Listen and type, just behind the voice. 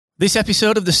This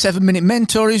episode of the 7 Minute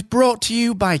Mentor is brought to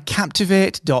you by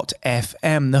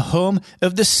Captivate.fm, the home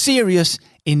of the serious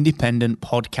independent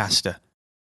podcaster.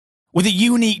 With a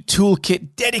unique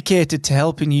toolkit dedicated to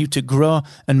helping you to grow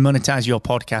and monetize your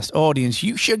podcast audience,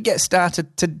 you should get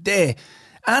started today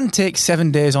and take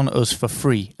 7 days on us for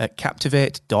free at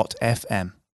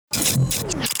Captivate.fm.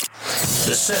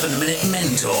 The 7 Minute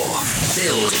Mentor.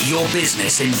 Build your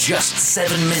business in just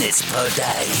 7 minutes per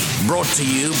day. Brought to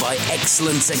you by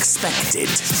Excellence Expected,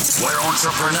 where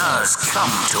entrepreneurs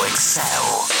come to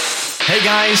excel. Hey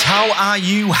guys, how are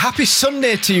you? Happy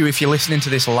Sunday to you if you're listening to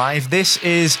this live. This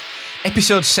is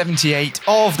episode 78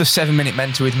 of the 7 Minute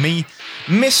Mentor with me,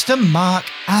 Mr. Mark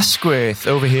Asquith,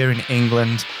 over here in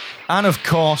England. And of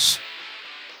course,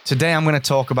 today I'm going to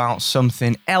talk about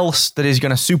something else that is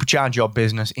going to supercharge your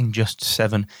business in just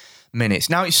 7 minutes.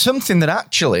 Now, it's something that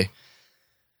actually,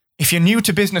 if you're new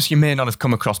to business, you may not have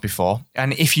come across before.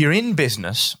 And if you're in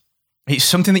business, it's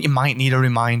something that you might need a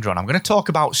reminder on. I'm going to talk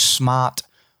about SMART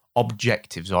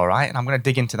objectives, all right? And I'm going to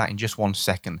dig into that in just 1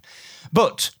 second.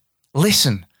 But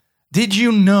listen, did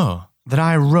you know that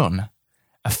I run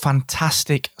a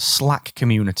fantastic Slack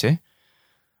community?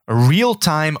 A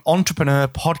real-time entrepreneur,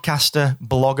 podcaster,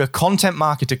 blogger, content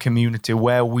marketer community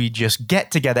where we just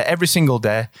get together every single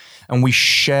day and we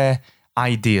share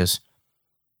ideas.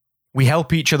 We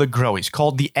help each other grow. It's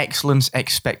called the Excellence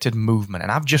Expected Movement,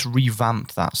 and I've just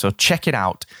revamped that. So check it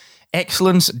out,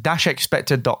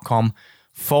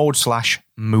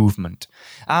 excellence-expected.com/movement.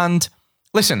 And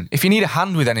listen, if you need a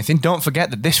hand with anything, don't forget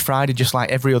that this Friday, just like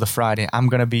every other Friday, I'm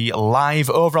going to be live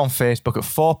over on Facebook at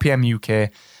 4 p.m.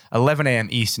 UK, 11 a.m.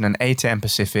 Eastern and 8 a.m.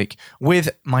 Pacific with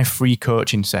my free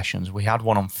coaching sessions. We had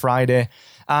one on Friday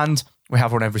and we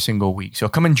have one every single week. So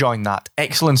come and join that,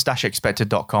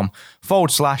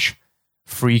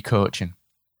 excellence-expected.com/free coaching.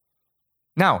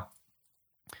 Now,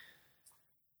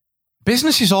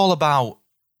 business is all about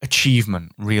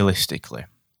achievement, realistically.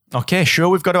 Okay, sure,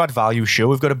 we've got to add value. Sure,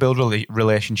 we've got to build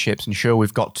relationships. And sure,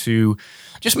 we've got to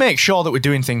just make sure that we're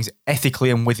doing things ethically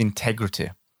and with integrity.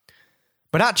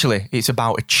 But actually, it's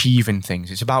about achieving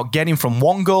things. It's about getting from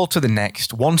one goal to the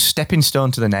next, one stepping stone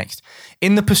to the next,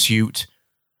 in the pursuit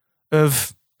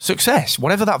of success.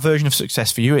 Whatever that version of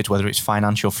success for you is, whether it's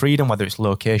financial freedom, whether it's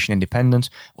location independence,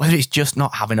 whether it's just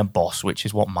not having a boss, which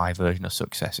is what my version of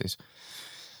success is.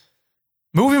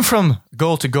 Moving from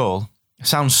goal to goal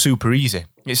sounds super easy.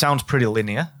 It sounds pretty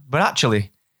linear, but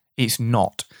actually, it's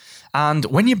not. And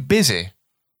when you're busy,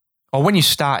 or when you're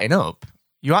starting up,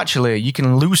 you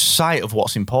can lose sight of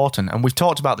what's important. And we've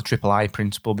talked about the Triple I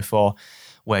principle before,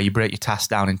 where you break your tasks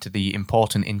down into the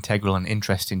important, integral, and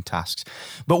interesting tasks.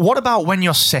 But what about when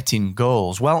you're setting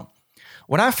goals? Well,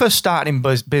 when I first started in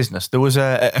business, there was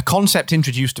a concept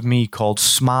introduced to me called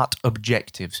SMART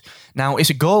objectives. Now,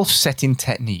 it's a goal-setting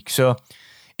technique. So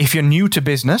if you're new to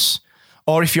business,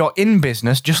 or if you're in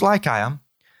business, just like I am,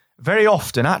 very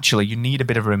often, actually, you need a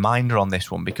bit of a reminder on this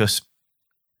one, because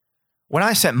when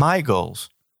I set my goals,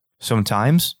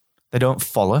 sometimes they don't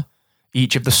follow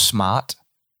each of the SMART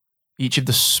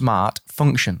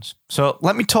functions. So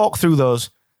let me talk through those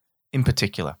in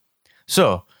particular.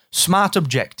 So, SMART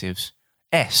objectives.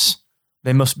 S,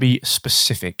 they must be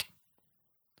specific.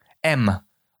 M,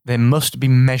 they must be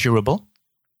measurable.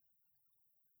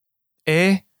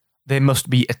 A, they must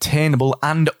be attainable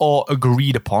and or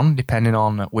agreed upon, depending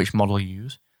on which model you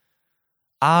use.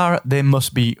 R, they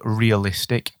must be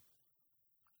realistic.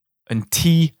 And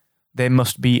T, they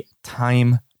must be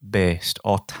time-based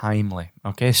or timely.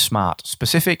 Okay, SMART.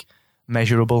 Specific,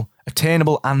 measurable,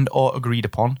 attainable and or agreed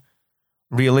upon,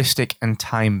 realistic and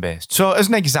time-based. So as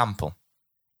an example,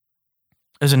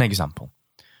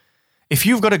 if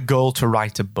you've got a goal to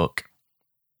write a book,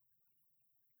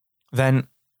 then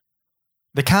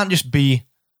there can't just be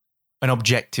an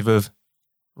objective of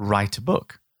write a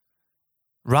book.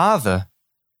 Rather,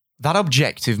 that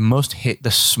objective must hit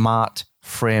the SMART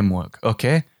framework,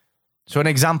 okay? So an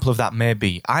example of that may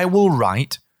be, I will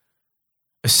write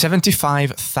a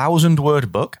 75,000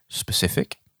 word book,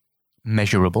 specific,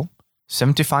 measurable,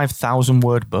 75,000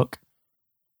 word book,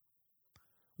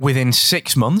 within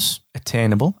 6 months,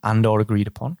 attainable and or agreed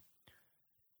upon,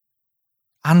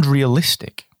 and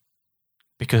realistic,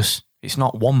 because it's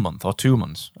not 1 month or 2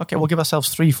 months. Okay, we'll give ourselves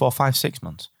 3, 4, 5, 6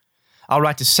 months. I'll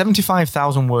write a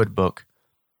 75,000 word book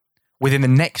within the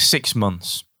next 6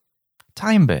 months.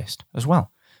 Time-based as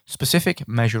well. Specific,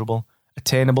 measurable,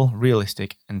 attainable,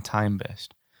 realistic, and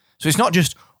time-based. So it's not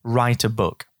just write a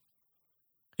book.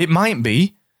 It might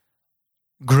be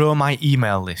grow my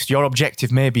email list. Your objective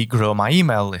may be grow my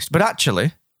email list. But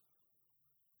actually,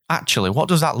 what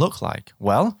does that look like?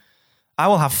 Well, I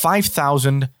will have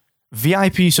 5,000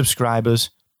 VIP subscribers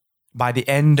by the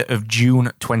end of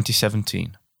June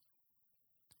 2017.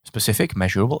 Specific,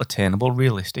 measurable, attainable,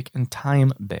 realistic, and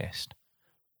time-based.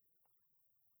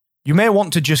 You may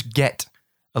want to just get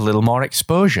a little more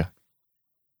exposure.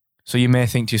 So you may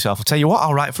think to yourself, I'll tell you what,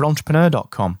 I'll write for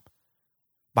entrepreneur.com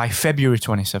by February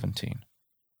 2017.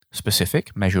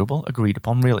 Specific, measurable, agreed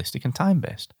upon, realistic, and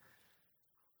time-based.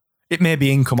 It may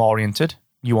be income-oriented.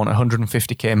 You want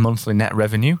 150k monthly net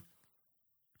revenue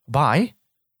by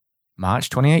March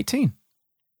 2018.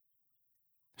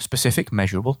 Specific,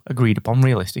 measurable, agreed upon,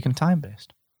 realistic, and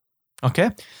time-based. Okay?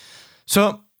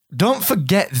 So don't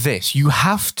forget this. You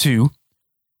have to,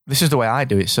 this is the way I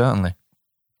do it, certainly.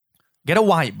 Get a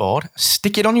whiteboard,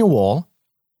 stick it on your wall,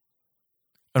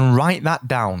 and write that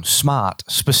down. SMART,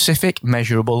 specific,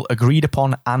 measurable, agreed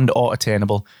upon, and or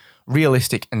attainable,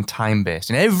 realistic, and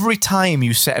time-based. And every time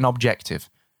you set an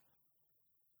objective,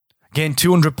 gain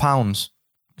 200 pounds,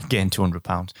 gain 20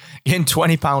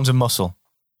 pounds of muscle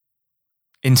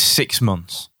in 6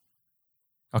 months.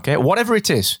 Okay, whatever it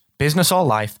is, business or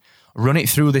life, run it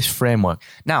through this framework.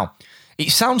 Now,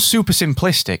 it sounds super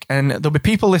simplistic, and there'll be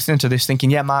people listening to this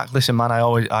thinking, yeah, Mark, listen, man, I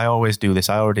always do this.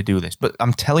 I already do this. But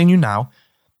I'm telling you now,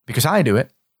 because I do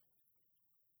it,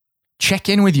 check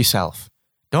in with yourself.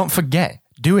 Don't forget,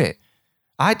 do it.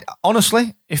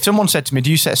 Honestly, if someone said to me,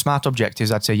 do you set SMART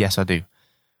objectives? I'd say, yes, I do.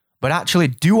 But actually,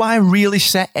 do I really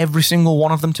set every single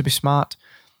one of them to be SMART?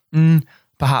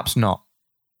 Perhaps not.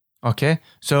 Okay?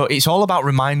 So it's all about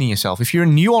reminding yourself. If you're a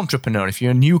new entrepreneur, if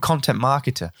you're a new content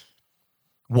marketer,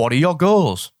 what are your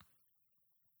goals?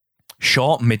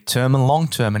 Short, mid-term, and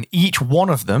long-term. And each one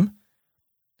of them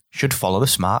should follow the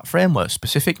SMART framework.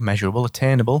 Specific, measurable,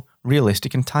 attainable,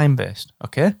 realistic, and time-based.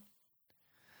 Okay?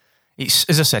 It's,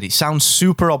 as I said, it sounds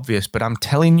super obvious, but I'm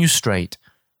telling you straight,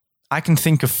 I can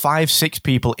think of 5-6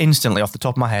 people instantly off the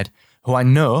top of my head who I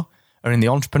know are in the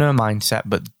entrepreneur mindset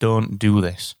but don't do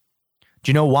this. Do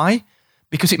you know why?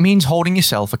 Because it means holding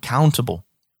yourself accountable.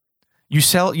 You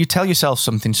tell yourself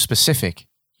something specific,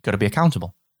 you've got to be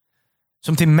accountable.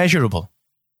 Something measurable,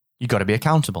 you've got to be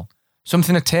accountable.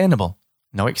 Something attainable,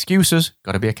 no excuses,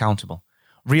 got to be accountable.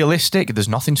 Realistic, there's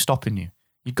nothing stopping you.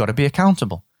 You've got to be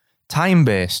accountable.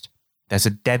 Time-based, there's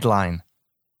a deadline.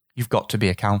 You've got to be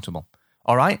accountable.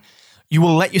 All right? You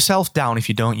will let yourself down if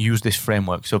you don't use this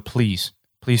framework. So please,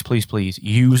 please, please, please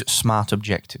use SMART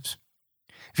objectives.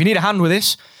 If you need a hand with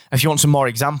this, if you want some more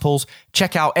examples,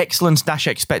 check out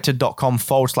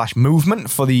excellence-expected.com/movement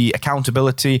for the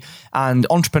accountability and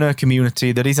entrepreneur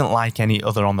community that isn't like any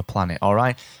other on the planet, all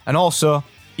right? And also,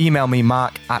 email me,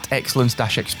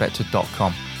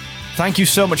 mark@excellence-expected.com. Thank you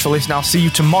so much for listening. I'll see you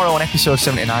tomorrow on episode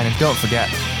 79. And don't forget,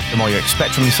 the more you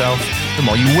expect from yourself, the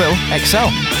more you will excel.